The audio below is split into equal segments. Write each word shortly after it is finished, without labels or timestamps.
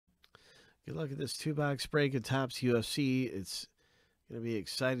Good luck at this 2-box break at Topps UFC. It's going to be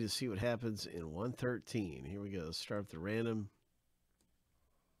exciting to see what happens in 113. Here we go. Let's start with the random.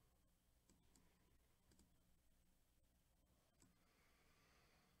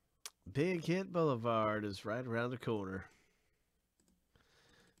 Big Hit Boulevard is right around the corner.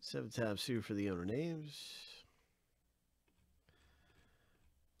 7-time suit for the owner names.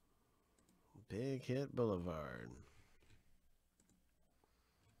 Big Hit Boulevard.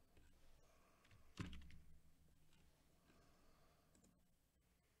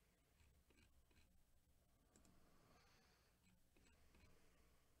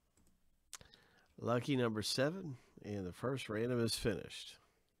 Lucky number 7, and the first random is finished.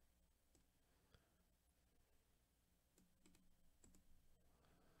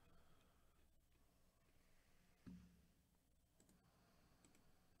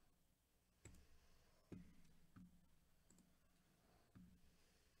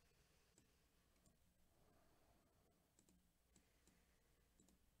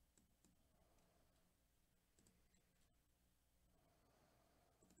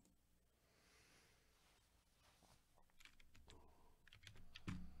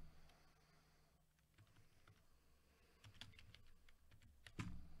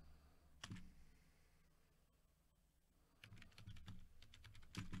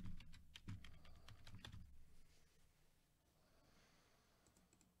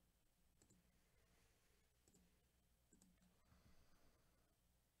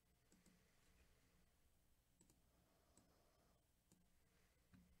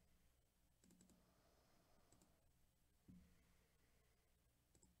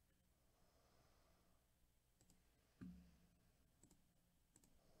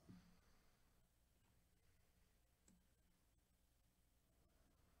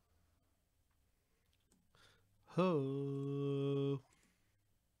 Ho,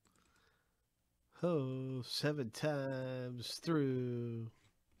 ho, 7 times through.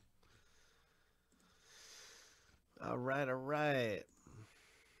 All right, all right.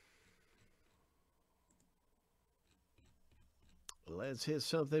 Let's hit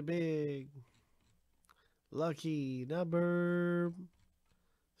something big. Lucky number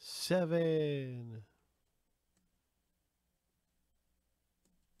 7.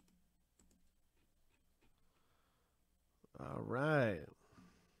 All right.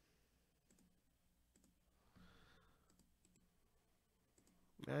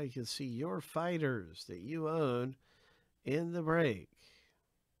 Now you can see your fighters that you own in the break.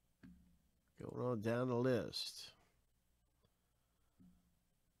 Going on down the list.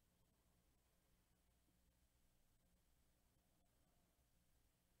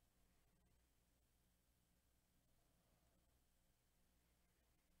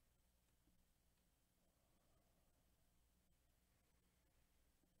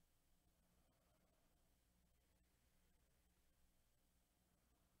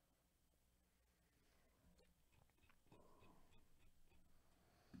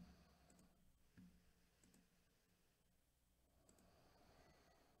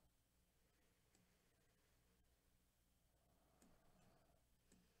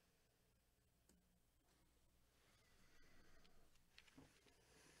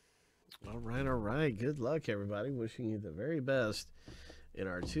 All right, all right. Good luck, everybody. Wishing you the very best in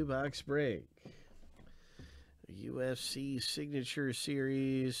our 2-box break. UFC Signature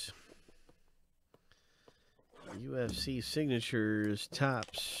Series. UFC Signatures,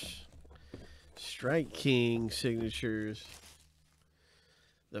 Topps, Strike King Signatures.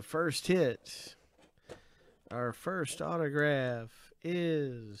 The first hit, our first autograph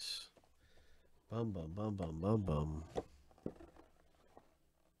is bum bum bum bum bum bum.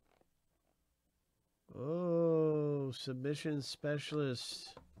 Oh, submission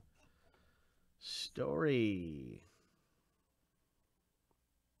specialist Story.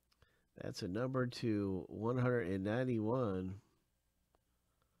 That's a number to 191.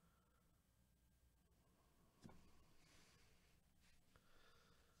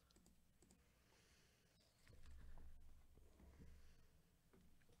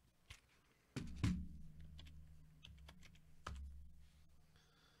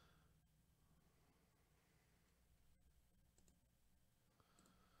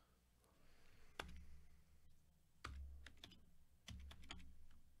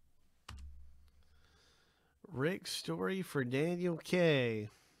 Rick Story for Daniel K.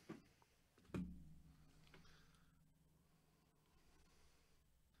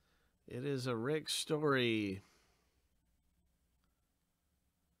 It is a Rick Story.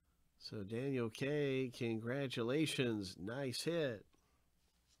 So Daniel K, congratulations. Nice hit.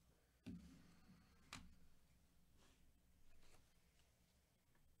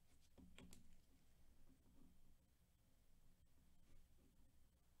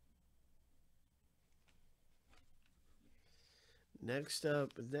 Next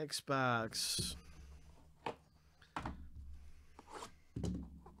up, next box.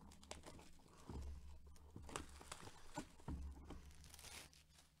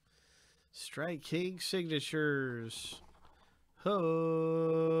 Strike King signatures.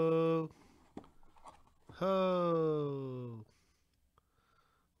 Ho! Ho!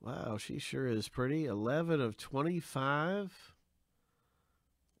 Wow, she sure is pretty. 11 of 25.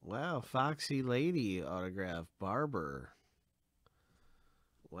 Wow, Foxy Lady autograph. Barber.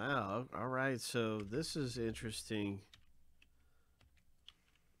 Wow, all right, so this is interesting.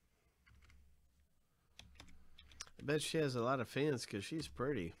 I bet she has a lot of fans because she's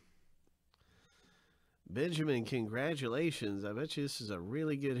pretty. Benjamin, congratulations. I bet you this is a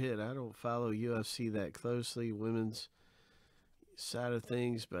really good hit. I don't follow UFC that closely, women's side of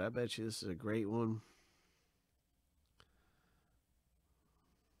things, but I bet you this is a great one.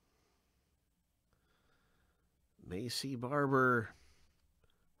 Macy Barber.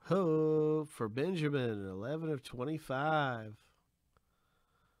 Ho for Benjamin, 11 of 25.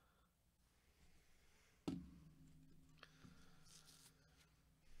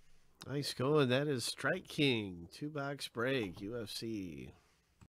 Nice going. That is Strike King. 2-box break, UFC.